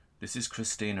This is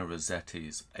Christina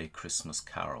Rossetti's A Christmas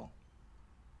Carol.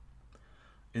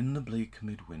 In the bleak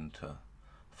midwinter,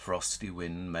 frosty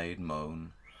wind made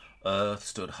moan, earth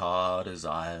stood hard as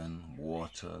iron,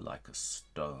 water like a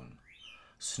stone.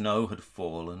 Snow had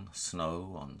fallen,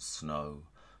 snow on snow,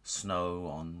 snow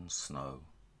on snow,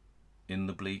 in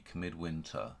the bleak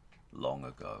midwinter, long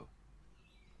ago.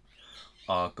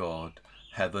 Our God,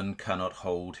 heaven cannot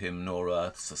hold him, nor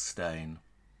earth sustain.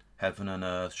 Heaven and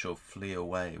earth shall flee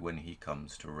away when he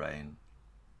comes to reign.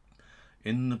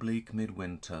 In the bleak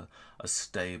midwinter, a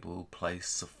stable place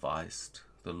sufficed,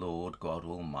 the Lord God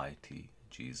Almighty,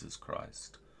 Jesus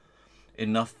Christ.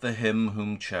 Enough for him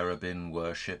whom cherubim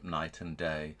worship night and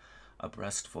day, a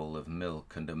breastful of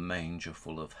milk and a manger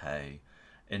full of hay.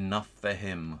 Enough for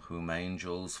him whom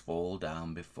angels fall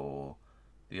down before,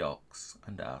 the ox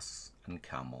and ass and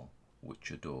camel which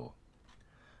adore.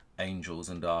 Angels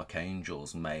and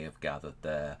archangels may have gathered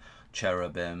there,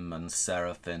 cherubim and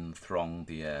seraphim thronged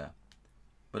the air,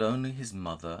 but only his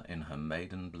mother in her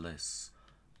maiden bliss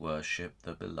worshipped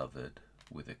the beloved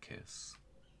with a kiss.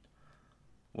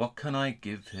 What can I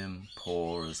give him,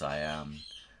 poor as I am?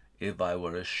 If I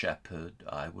were a shepherd,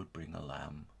 I would bring a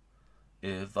lamb.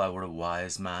 If I were a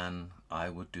wise man, I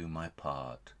would do my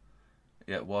part.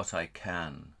 Yet what I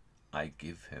can, I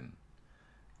give him,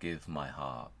 give my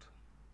heart.